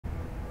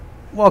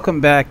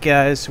Welcome back,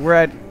 guys. We're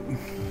at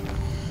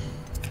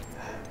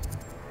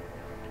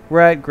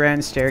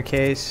Grand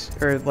Staircase,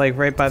 or like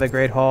right by the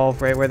Great Hall,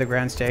 right where the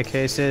Grand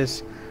Staircase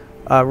is.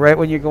 Right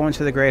when you go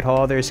into the Great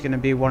Hall, there's going to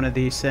be one of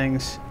these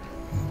things.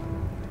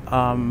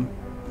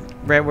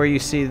 Right where you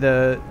see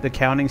the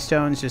counting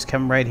stones, just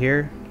come right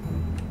here.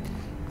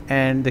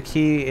 And the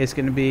key is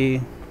going to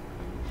be...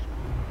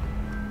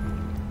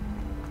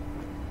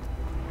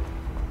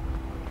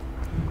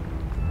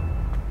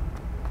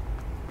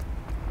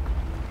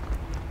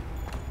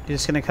 You're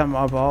just going to come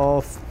up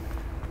all...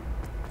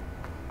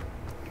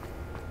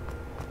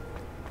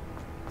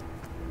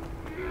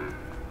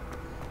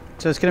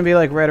 So it's going to be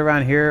like right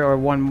around here or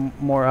one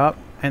more up.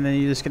 And then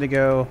you're just going to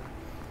go...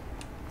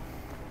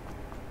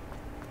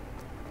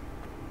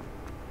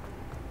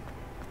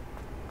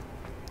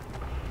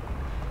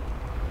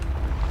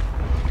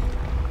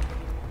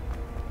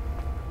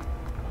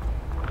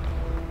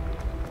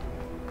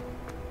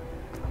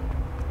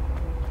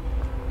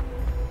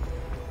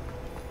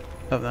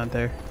 Oh, not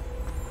there.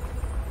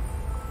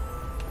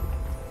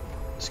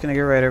 Just gonna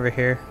go right over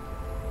here.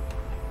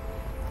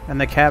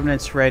 And the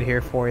cabinet's right here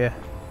for you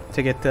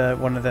to get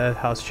one of the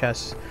house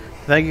chests.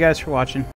 Thank you guys for watching.